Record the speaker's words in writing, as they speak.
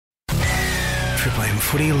Triple M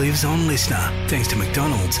Footy lives on Listener, thanks to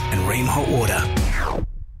McDonald's and Ream Hot Water.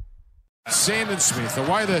 Sandon Smith,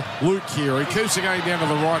 away to Luke Keary. Keeps it going down to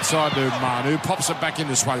the right side to Manu. Pops it back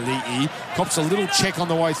into Swali'i. Cops a little check on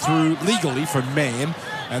the way through legally from Mam.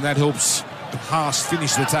 And that helps Haas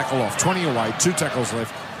finish the tackle off. 20 away, 2 tackles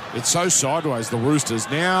left. It's so sideways, the Roosters.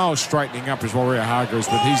 Now straightening up is Warrior Hargreaves,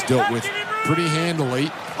 but he's dealt with pretty handily.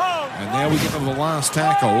 And now we get to the last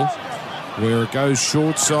tackle, where it goes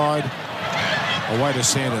short side. Away to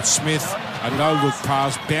Sandon Smith. A no-look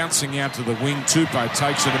pass bouncing out to the wing. Tupou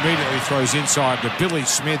takes it, immediately throws inside to Billy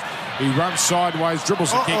Smith. He runs sideways,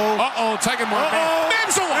 dribbles the kick. Taking one man.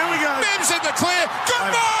 Mem's away. There we go. Mem's in the clear.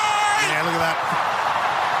 Goodbye! Yeah, look at that.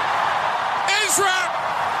 Ezra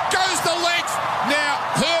goes the length. Now,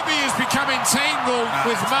 Herbie is becoming tangled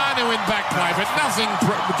with Manu in back play, but nothing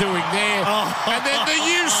doing there. And then the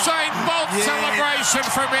Usain Bolt celebration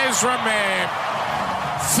from Ezra Mam.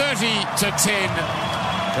 30-10.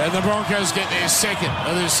 And the Broncos get their second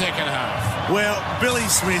of the second half. Well, Billy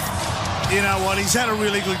Smith, you know what, he's had a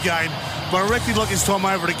really good game, but I reckon like his time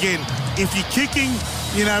over it again. If you're kicking,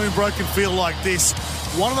 in broken field like this,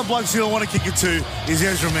 one of the blokes you don't want to kick it to is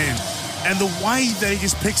Ezra Mam. And the way that he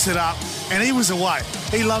just picks it up, and he was away.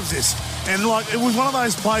 He loves this. And it was one of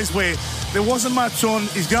those plays where there wasn't much on.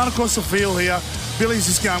 He's going across the field here. Billy's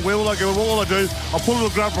just going, where will I go? What will I do? I'll put a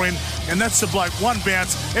little grubber in, and that's the bloke. One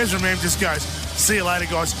bounce. Ezra Mam just goes, see you later,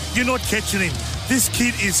 guys. You're not catching him. This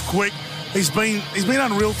kid is quick. He's been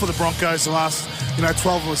unreal for the Broncos the last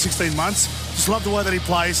 12 or 16 months. Just love the way that he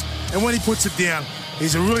plays. And when he puts it down,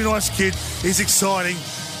 he's a really nice kid. He's exciting.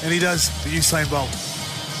 And he does the Usain Bolt.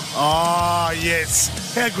 Oh,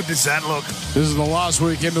 yes. How good does that look? This is the last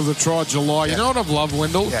weekend of the Try July. You know what I've loved,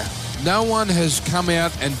 Wendell? Yeah. No one has come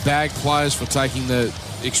out and bagged players for taking the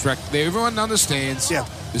extract. Everyone understands. Yeah.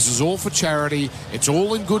 This is all for charity. It's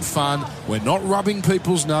all in good fun. We're not rubbing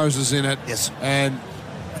people's noses in it. Yes. And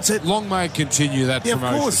that's it. Long may it continue that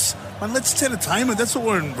promotion. Of course. And it's entertainment. That's what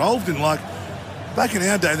we're involved in. Like, back in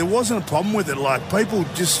our day, there wasn't a problem with it. Like, people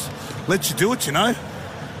just let you do it,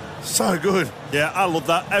 So good. Yeah, I love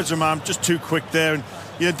that. Ezra Mam, just too quick there. And,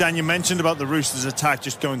 Dan, you mentioned about the Roosters' attack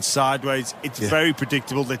just going sideways. It's very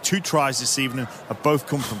predictable. Their 2 tries this evening have both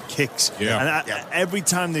come from kicks. Yeah. And every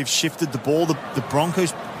time they've shifted the ball, the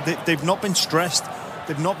Broncos, they've not been stressed.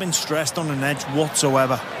 They've not been stressed on an edge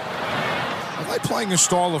whatsoever. Are they playing a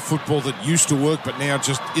style of football that used to work but now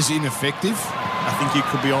just is ineffective? I think you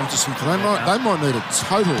could be onto something. They might need a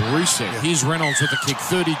total reset. Yeah. Here's Reynolds with the kick,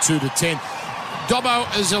 32-10. Dobbo,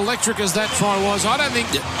 as electric as that try was, I don't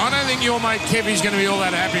think your mate Kevy's going to be all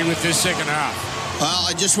that happy with this second half. Well,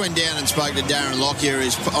 I just went down and spoke to Darren Lockyer,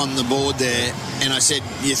 who's on the board there, and I said,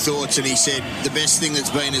 your thoughts? And he said, the best thing that's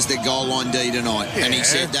been is their goal line D tonight. Yeah. And he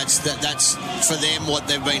said that's for them what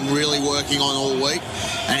they've been really working on all week.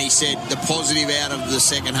 And he said the positive out of the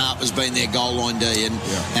second half has been their goal line D.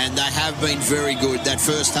 And they have been very good. That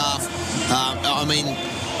first half,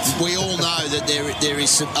 we all know that there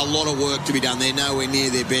is a lot of work to be done. They're nowhere near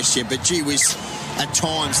their best yet. But, gee whiz, at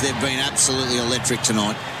times they've been absolutely electric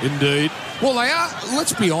tonight. Indeed. Well, they are.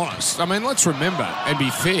 Let's be honest. Let's remember and be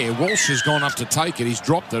fair. Walsh has gone up to take it. He's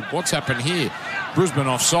dropped it. What's happened here? Brisbane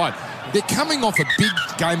offside. They're coming off a big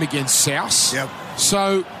game against South. Yep.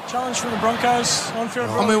 So challenge from the Broncos on field.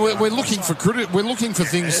 We're looking for credit. We're looking for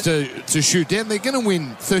things to shoot down. They're going to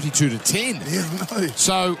win 32-10. Yeah, no.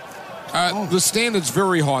 So the standard's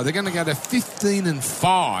very high. They're going to go to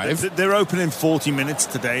 15-5. They're opening 40 minutes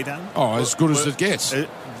today, Dan. Oh, as good as it gets.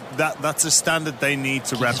 That's a standard they need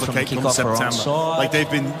to replicate come September.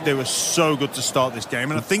 They were so good to start this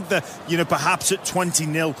game, and I think that perhaps at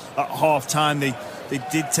 20-0 at half time they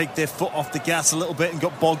did take their foot off the gas a little bit and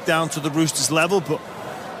got bogged down to the Roosters level, but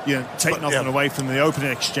take nothing away from the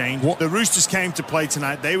opening exchange. The Roosters came to play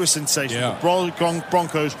tonight. They were sensational. The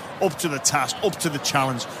Broncos up to the task, up to the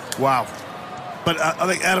challenge. Wow. But I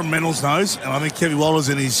think Adam Reynolds knows, and I think Kevin Waller's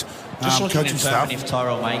in his coaching staff. If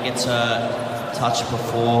Tyrell May gets a touch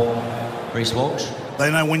before Reece Walsh. They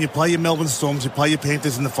know when you play your Melbourne Storms, you play your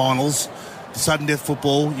Panthers in the finals, sudden death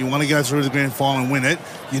football, you want to go through the grand final and win it,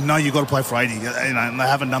 you've got to play for 80. And they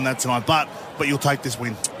haven't done that tonight, but you'll take this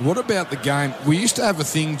win. What about the game? We used to have a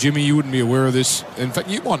thing, Jimmy, you wouldn't be aware of this. In fact,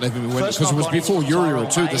 you might even be aware because it was before your era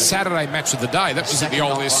too, the Saturday match of the day. That was at the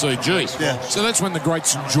old SCG. Yeah. So that's when the great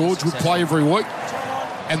St George would play every week.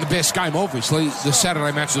 And the best game, obviously, the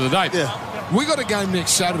Saturday match of the day. Yeah. We got a game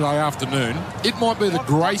next Saturday afternoon. It might be the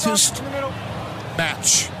greatest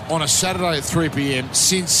match on a Saturday at 3 p.m.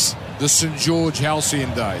 since the St George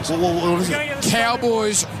Halcyon days. What is it?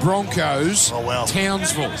 Cowboys, Broncos, Oh, wow.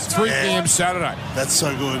 Townsville, 3 p.m. Saturday. That's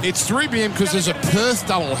so good. It's 3 p.m. because there's a Perth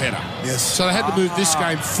doubleheader. Yes. So they had to move this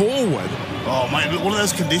game forward. Oh, mate, what are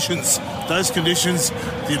those conditions?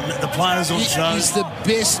 The players on show. It is the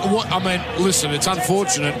best. Listen, it's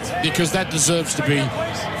unfortunate because that deserves to be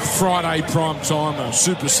Friday prime time or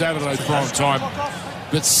Super Saturday prime time.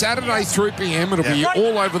 But Saturday, 3 p.m, it'll be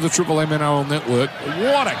all over the Triple MNL network.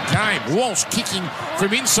 What a game. Walsh kicking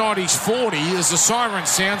from inside his 40 as the siren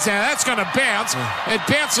sounds. Now, that's going to bounce. It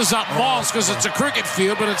bounces up miles because it's a cricket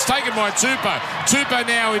field, but it's taken by Tupou. Tupou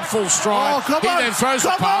now in full stride. He then throws a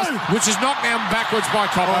pass, which is knocked down backwards by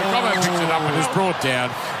Cobbo. Cobbo picks it up and is brought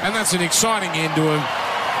down. And that's an exciting end to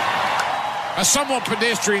a somewhat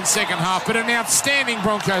pedestrian second half, but an outstanding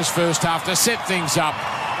Broncos first half to set things up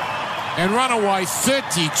and run away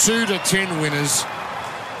 32-10 winners.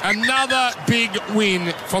 Another big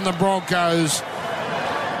win from the Broncos.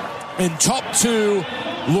 And top 2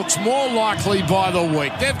 looks more likely by the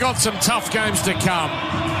week. They've got some tough games to come,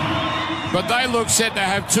 but they look set to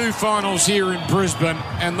have 2 finals here in Brisbane,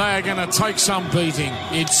 and they are going to take some beating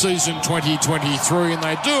in season 2023, and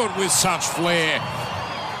they do it with such flair.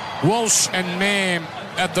 Walsh and Mam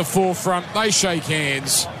at the forefront. They shake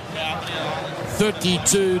hands.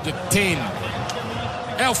 32-10.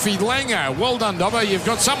 Alfie Langer, well done, Dobbo. You've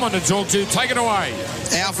got someone to talk to. Take it away.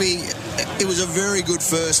 Alfie, it was a very good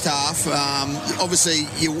first half. Obviously,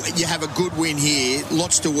 you have a good win here.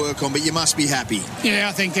 Lots to work on, but you must be happy. Yeah,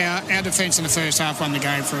 I think our defence in the first half won the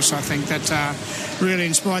game for us. I think that really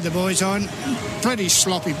inspired the boys on. Pretty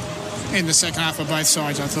sloppy in the second half of both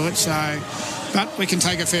sides, I thought. But we can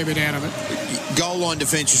take a fair bit out of it. Goal line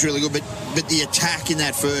defence was really good, but the attack in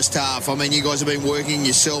that first half, I mean, you guys have been working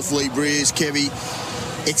yourself, Lee Breers, Kevy.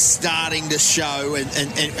 It's starting to show and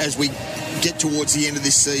as we get towards the end of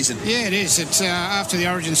this season. Yeah, it is. It's after the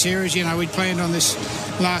Origin series, we'd planned on this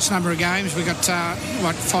last number of games. We've got,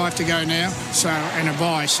 5 to go now, and a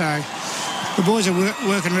bye. So the boys are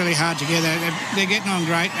working really hard together. They're getting on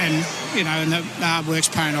great, and the hard work's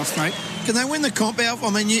paying off, mate. Can they win the comp, Alf?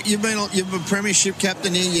 I mean, you've been a premiership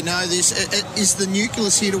captain here. You know this. Is the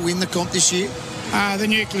nucleus here to win the comp this year? The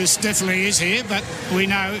nucleus definitely is here, but we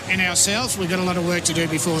know in ourselves we've got a lot of work to do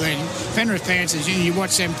before then. Penrith Panthers, you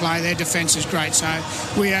watch them play, their defence is great, so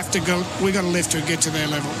we've got to lift to get to their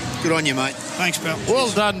level. Good on you, mate. Thanks, Bill.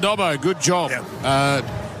 Well done, Dobbo. Good job. Yeah.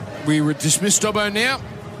 We would dismiss Dobbo now.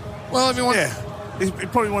 Well, everyone. Yeah. He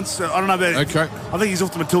probably wants. I don't know about. Okay. I think he's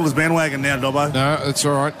off the Matilda's bandwagon now, Dobbo. No, that's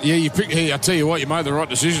all right. Yeah, I tell you what, you made the right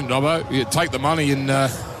decision, Dobbo. You take the money and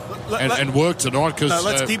work tonight because. No,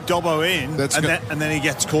 let's keep Dobbo in, and then he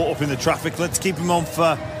gets caught up in the traffic. Let's keep him on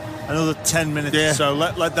for another 10 minutes or so.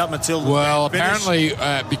 Let that Matilda. Well, finish. apparently,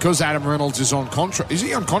 because Adam Reynolds is on contract. Is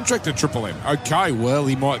he on contract at Triple M? Okay, well,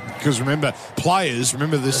 he might, because remember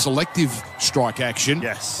the selective strike action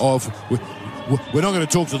of. We're not going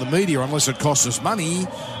to talk to the media unless it costs us money.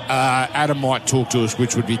 Adam might talk to us,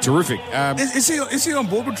 which would be terrific. Is he on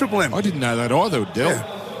board with Triple M? I didn't know that either, Del.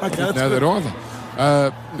 Yeah. Okay, I didn't know that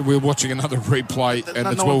either. We're watching another replay, and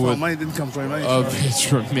it's it didn't come through me. It's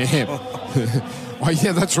from Mam. Oh,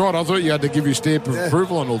 yeah, that's right. I thought you had to give your stamp of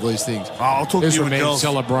approval on all these things. I'll talk to you with girls.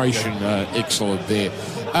 Celebration, excellent there.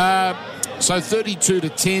 So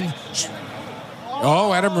 32-10.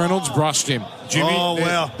 Oh, Adam Reynolds brushed him. Jimmy,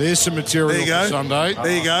 wow. There's some material for Sunday.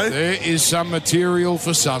 There you go. There is some material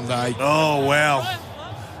for Sunday. Oh, wow.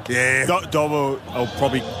 Yeah. Dobbo will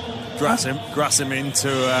probably grass him into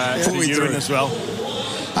the urine as well.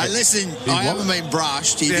 Hey, listen, I haven't been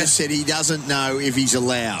brushed. He just said he doesn't know if he's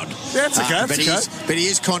allowed. That's okay. But he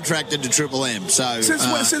is contracted to Triple M. So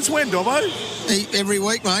since when, Dobbo? Every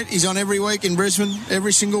week, mate. He's on every week in Brisbane,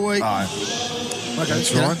 every single week. Okay,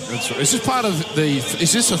 that's right. That's right. Is this part of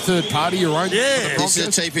is this a third party you're on? Yeah. This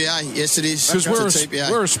is a TPA. Yes, it is. Because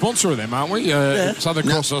we're a sponsor of them, aren't we? Southern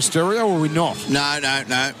Cross Austereo, or are we not? No.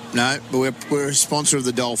 But we're a sponsor of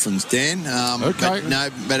the Dolphins, Dan. Okay.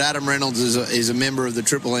 But Adam Reynolds is a member of the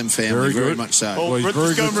Triple M family, very much so. Well,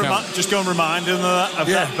 just go and remind him of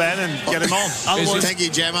that, Ben, and get him on. Thank you,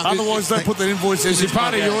 Jammer. Otherwise, don't put that invoice in. Is he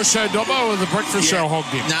part of your show, Dobbo, or the breakfast show hogged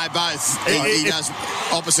him? No, both. He does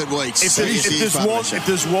opposite weeks. If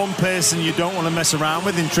there's one person you don't want to mess around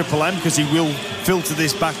with in Triple M, because he will filter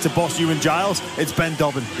this back to boss you and Giles, it's Ben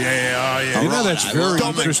Dobbin. Yeah. You know, that's very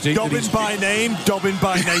interesting. Dobbin by name, Dobbin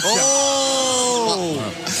by nature.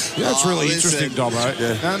 That's really interesting, Dobbo.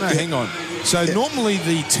 Yeah. No, hang on. So normally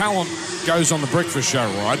the talent goes on the breakfast show,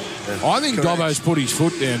 right? I think Dobbo's put his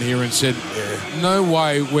foot down here and said, no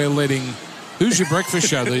way we're letting Who's your breakfast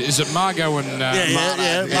show? Is it Margot and... Mardo and that,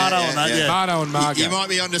 yeah. Mardo and Margot. You might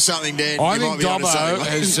be onto something, Dan. I think Dobbo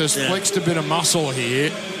has just flexed a bit of muscle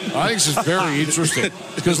here. I think this is very interesting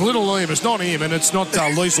because Little Liam, it's not him and it's not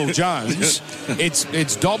Liesl Jones.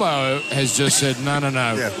 It's Dobbo has just said, no.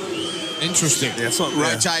 Yeah. Interesting. Yeah, it's not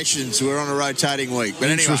rotations. We're on a rotating week.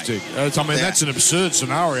 But interesting. Anyway. That's an absurd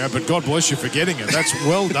scenario, but God bless you for getting it. That's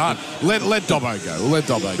well done. Let Dobbo go. Let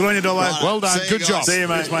Dobbo go. Good on you, Dobbo. Right, well done. Good job. See you,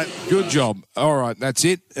 mate. Good job. All right, that's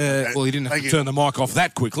it. Well, you didn't have to turn the mic off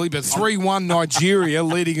that quickly, but 3-1 Nigeria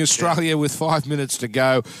leading Australia with 5 minutes to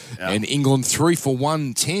go. Yeah. And England 3 for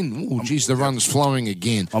 110. Oh, geez, the run's flowing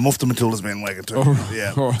again. I'm off to Matilda's bandwagon too. All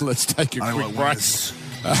right, let's take a quick break.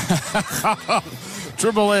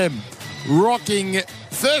 Triple M. Rocking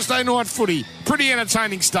Thursday night footy. Pretty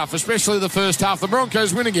entertaining stuff, especially the first half. The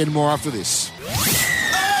Broncos win again. More after this.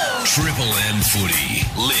 Triple M footy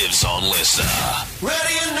lives on Leicester.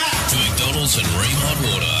 Ready or not. For McDonald's and Ream Hot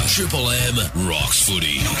Water, Triple M rocks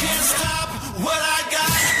footy. You can't stop what I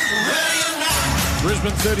got. Ready or not.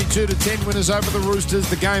 Brisbane 32-10 winners over the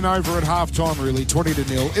Roosters. The game over at half-time, really,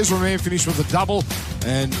 20-0. Ezra Mann finished with a double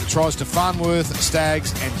and tries to Farnworth,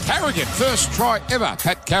 Staggs and Carrigan. First try ever,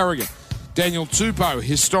 Pat Carrigan. Daniel Tupou,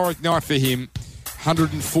 historic night for him.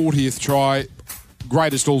 140th try,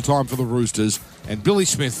 greatest all-time for the Roosters. And Billy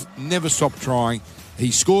Smith never stopped trying. He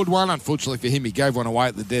scored one. Unfortunately for him, he gave one away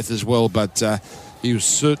at the death as well. But he was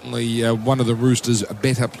certainly one of the Roosters'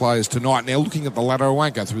 better players tonight. Now, looking at the ladder, I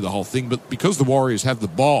won't go through the whole thing. But because the Warriors have the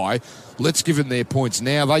bye, let's give them their points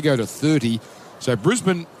now. They go to 30. So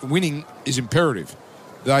Brisbane winning is imperative.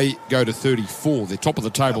 They go to 34. They're top of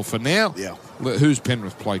the table for now. Yeah. Who's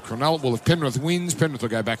Penrith play? Cronulla. Well, if Penrith wins, Penrith will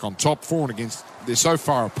go back on top. For and against. They're so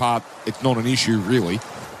far apart, it's not an issue, really.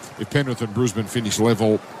 If Penrith and Brisbane finish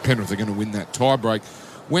level, Penrith are going to win that tie-break.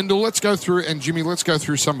 Wendell, let's go through, and Jimmy, let's go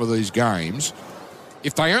through some of these games.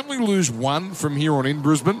 If they only lose one from here on in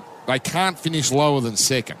Brisbane, they can't finish lower than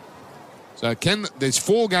second. So there's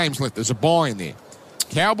 4 games left. There's a bye in there.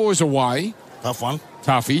 Cowboys away. Tough one.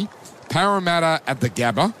 Toughie. Parramatta at the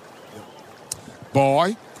Gabba.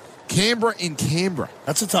 Bye. Canberra in Canberra.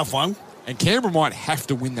 That's a tough one. And Canberra might have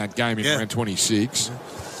to win that game in round 26. Yeah.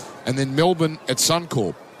 And then Melbourne at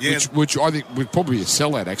Suncorp, which I think would probably be a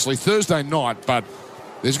sellout, actually. Thursday night, but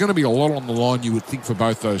there's going to be a lot on the line, you would think, for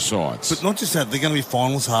both those sides. But not just that, they're going to be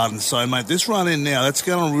finals hard. And so, mate, this run in now, that's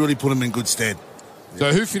going to really put them in good stead.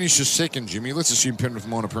 So who finishes second, Jimmy? Let's assume Penrith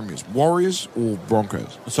minor premiers. Warriors or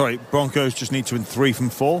Broncos? Sorry, Broncos just need to win 3 from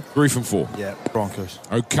 4. 3 from 4. Yeah, Broncos.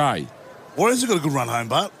 Okay. Warriors have got a good run home,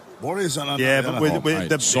 but Warriors are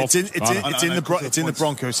it's in the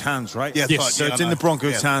Broncos' hands, right? Yeah, yes. So it's in the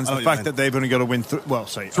Broncos' hands. The fact that they've only got to win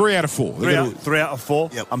 3 out of 4. 3 out of 4.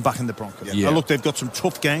 Yep. I'm backing the Broncos. Yeah. Now, look, they've got some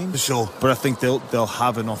tough games, for sure, but I think they'll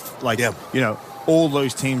have enough. All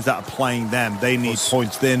those teams that are playing them, they need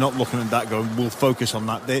points. They're not looking at that going, we'll focus on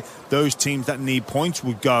that. Those teams that need points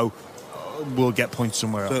would go, we'll get points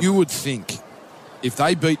somewhere else. You would think if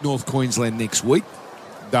they beat North Queensland next week,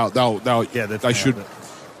 they should.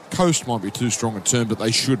 Coast might be too strong a term, but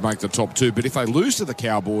they should make the top 2. But if they lose to the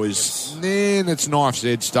Cowboys, then it's knife's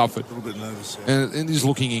edge stuff. A little bit nervous. Yeah. And it is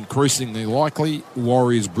looking increasingly likely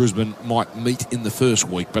Warriors Brisbane might meet in the first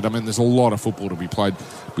week. But, I mean, there's a lot of football to be played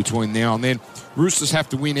between now and then. Roosters have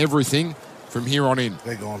to win everything from here on in.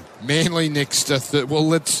 They're gone. Manly next...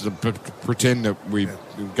 let's pretend that we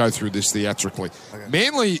go through this theatrically. Okay.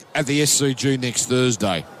 Manly at the SCG next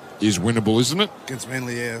Thursday is winnable, isn't it? Against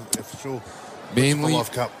Manly, yeah, for sure. Manly...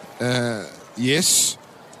 Life Cup. Yes.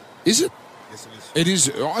 Is it? Yes, it is. It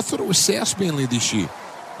is. I thought it was South Manly this year.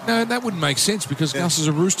 No, that wouldn't make sense because Gus is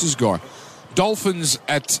a Roosters guy. Dolphins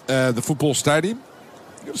at the football stadium.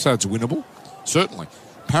 You've got to say it's winnable. Certainly.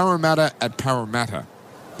 Parramatta at Parramatta.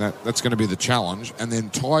 That's going to be the challenge. And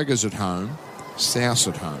then Tigers at home, South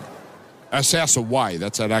at home. South away.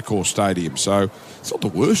 That's at Accor Stadium. So it's not the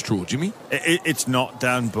worst draw, Jimmy. It's not,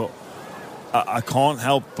 Dan, but I can't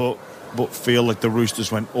help but feel like the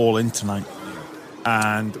Roosters went all in tonight.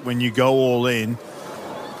 And when you go all in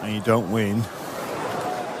and you don't win,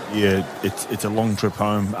 it's a long trip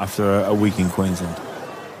home after a week in Queensland.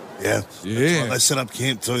 Yeah. Right. They set up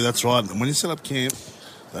camp too, that's right. And when you set up camp,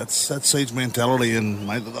 that's siege mentality. And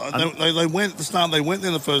mate, they went at the start, they went there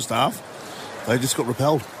in the first half. They just got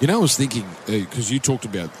repelled. You know, I was thinking, because you talked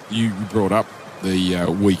about, you brought up the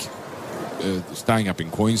week staying up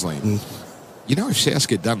in Queensland. Mm. You know, if South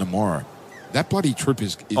get done tomorrow, that bloody trip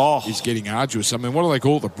is getting arduous. I mean, what do they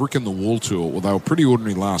call it? The brick in the wall tour. Well, they were pretty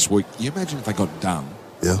ordinary last week. You imagine if they got done,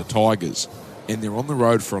 the Tigers, and they're on the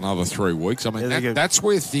road for another 3 weeks. I mean, that's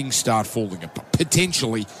where things start falling apart.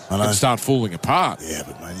 potentially can start falling apart. Yeah,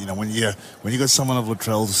 but mate, when you got someone of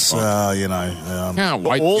Latrell's, can't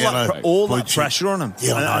wait. All that pressure on him,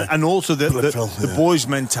 and also the boys'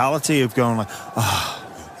 mentality of going like,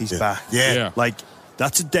 he's back. Yeah. Like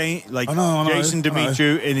that's a day. Like I know, Jason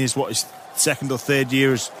Demetriou in his second or third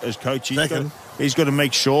year as coach. He's got to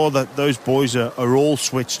make sure that those boys are all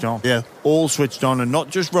switched on. Yeah. All switched on and not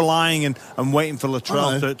just relying and waiting for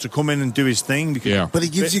Latrell to come in and do his thing. Because But he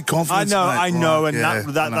gives you confidence. I know, and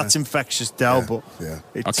that's infectious, Del. But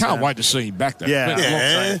I can't wait to see him back there.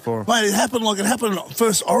 Mate, it happened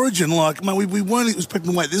first Origin. Like, mate, we weren't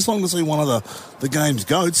expecting to wait this long to see one of the game's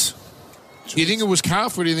goats. Do you think it was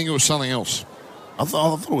calf or do you think it was something else? I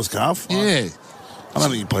thought it was calf. Yeah. I don't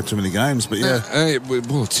think he played too many games, but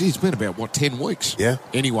well, it's been about 10 weeks. Yeah.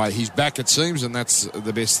 Anyway, he's back, it seems, and that's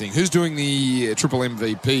the best thing. Who's doing the Triple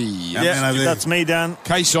MVP? That's me, Dan.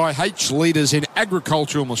 Case IH, leaders in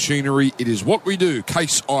agricultural machinery. It is what we do.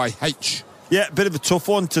 Case IH. Yeah, a bit of a tough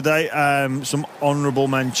one today. Some honourable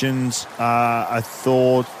mentions. I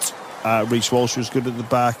thought Reece Walsh was good at the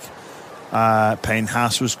back. Payne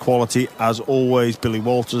Haas was quality, as always. Billy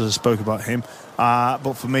Walters, I spoke about him.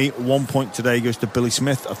 But for me, 1 point today goes to Billy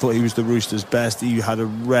Smith. I thought he was the Roosters' best. He had a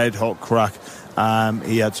red-hot crack.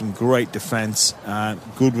 He had some great defence,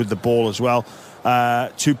 good with the ball as well.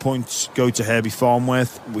 2 points go to Herbie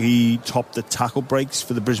Farnworth. He topped the tackle breaks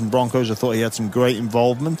for the Brisbane Broncos. I thought he had some great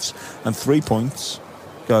involvements. And 3 points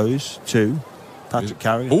goes to Patrick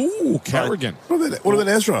Carrigan. Ooh, Carrigan. What about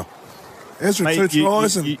Ezra? Ezra, mate, two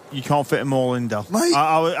tries. You can't fit them all in, Del. Mate.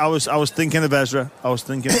 I was thinking of Ezra.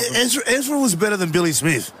 Ezra was better than Billy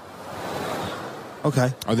Smith.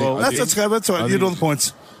 Okay. That's all right. You do all the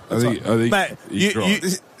points. I think mate,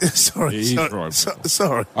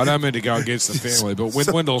 Sorry. I don't mean to go against the family, but when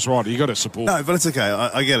Wendell's right, you got to support. No, but it's okay.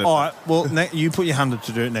 I get it. All right. Well, you put your hand up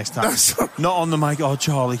to do it next time. No, sorry. Not on the mic. Oh,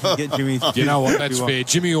 Charlie, can get Jimmy. You know what? That's fair.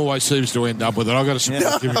 Jimmy always seems to end up with it. I've got to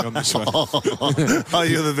support Jimmy on this one. Oh,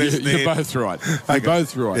 you're the best. You're both right. You're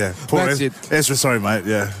both right. Yeah. That's it. Ezra, sorry, mate.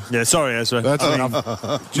 Yeah. Yeah. Sorry, Ezra. That's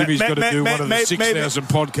enough. Jimmy's got to do one of the 6,000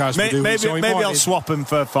 podcasts we do. Maybe I'll swap him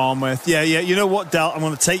for Farnworth. Yeah. You know what, Del? I'm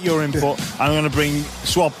going to take your input. I'm going to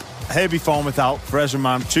swap Herbie Farnworth out for Ezra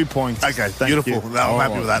Mann. 2 points. Okay, beautiful. I'm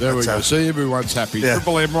happy with that. There we go. See, everyone's happy. Yeah.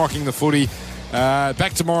 Triple M rocking the footy.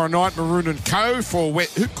 Back tomorrow night, Maroon and Co. for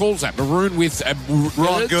who calls that? Maroon with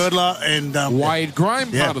Ryan Girdler and Wade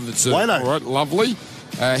Graham, part of the team. Wade. All right, lovely.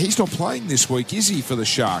 He's not playing this week, is he, for the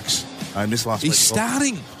Sharks? I missed last week. He's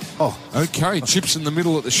starting. Oh. Okay, chips in the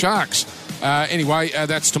middle at the Sharks. Anyway,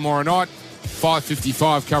 that's tomorrow night.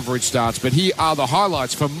 5:55 coverage starts. But here are the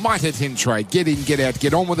highlights for Mitre 10 Trade. Get in, get out,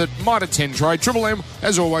 get on with it. Mitre 10 Trade. Triple M,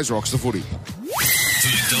 as always, rocks the footy. For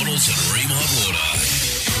McDonald's and Ream Hot Water.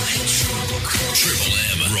 Triple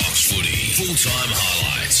M rocks footy. Full-time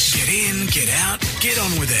highlights. Get in, get out, get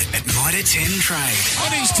on with it at Mitre 10 Trade.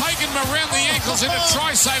 And he's taken him around the ankles in a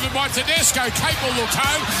try saver by Tedesco. Cape will look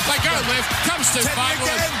home. They go left. Comes to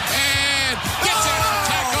Butler. And gets out of the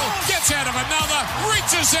tackle. Gets out of another.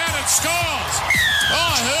 Reaches out and scores.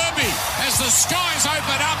 Oh, Herbie. As the skies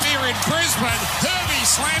open up here in Brisbane, Herbie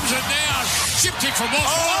slams it down. Chip kick from off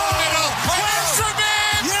the middle. Extra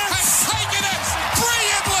man has taken it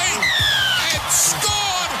brilliantly and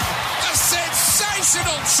scored a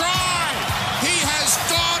sensational try. He has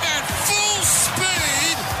gone at full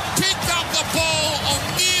speed, picked up the ball on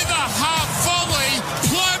near the half volley,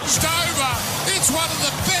 plunged over. It's one of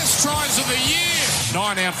the best tries of the year.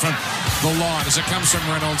 9 out from the line as it comes from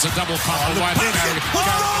Reynolds. A double pump away. Beat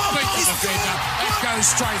the defender and goes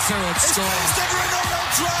straight through and scores.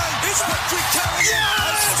 It's Patrick Carrigan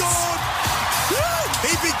has scored.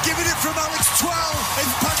 He'd been giving it from Alex 12 and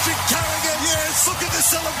Patrick Carrigan. Yes. Look at the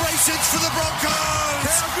celebrations for the Broncos.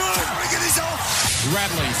 How good. Carrigan is off.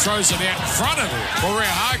 Radley throws it out in front of Maria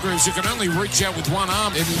Hargreaves, who can only reach out with one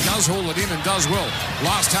arm, and he does haul it in and does well.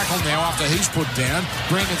 Last tackle now after he's put down.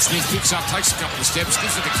 Brandon Smith picks up, takes a couple of steps,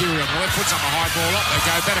 gives it to Kiri on the left, puts up a high ball up. They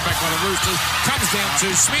go better back by the Roosters. Comes down to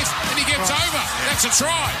Smith, and he gets over. That's a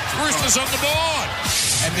try. Roosters on the board.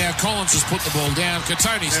 And now Collins has put the ball down.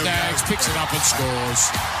 Katoni Staggs picks it up and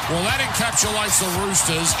scores. Well, that encapsulates the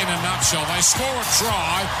Roosters in a nutshell. They score a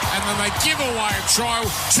try, and then they give away a try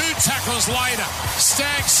 2 tackles later.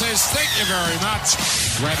 Staggs says, thank you very much.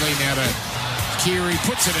 Radley now to Keary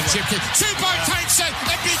puts it in chip kick. Tupou takes it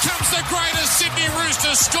and becomes the greatest Sydney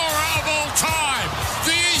Roosters scorer of all time.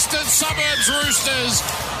 The Eastern Suburbs Roosters,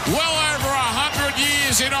 well over 100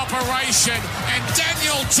 years in operation, and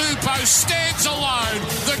Daniel Tupou stands alone,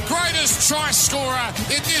 the greatest try scorer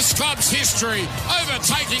in this club's history,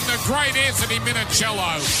 overtaking the great Anthony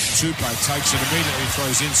Minicello. Tupou takes it immediately,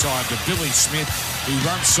 throws inside to Billy Smith. He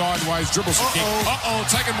runs sideways, dribbles a kick.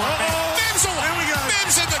 Taking one. Mims away. There we go.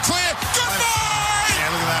 Mims in the clear. Goodbye! Yeah,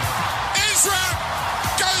 look at that. Ezra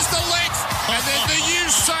goes the length, and then the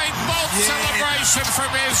Usain Bolt celebration from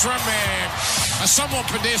Ezra Mann. A somewhat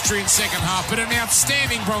pedestrian second half, but an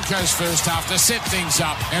outstanding Broncos first half to set things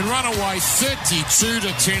up and run away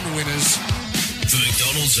 32-10 winners. For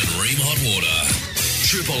McDonald's and Ream Hot Water,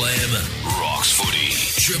 Triple M rocks footy.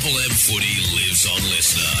 Triple M footy lives on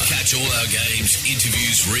Listener. Catch all our games,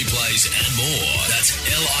 interviews, replays and more. That's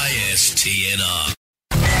LISTNR.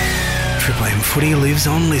 Triple M footy lives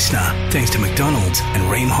on Listener, thanks to McDonald's and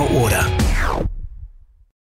Ream Hot Water.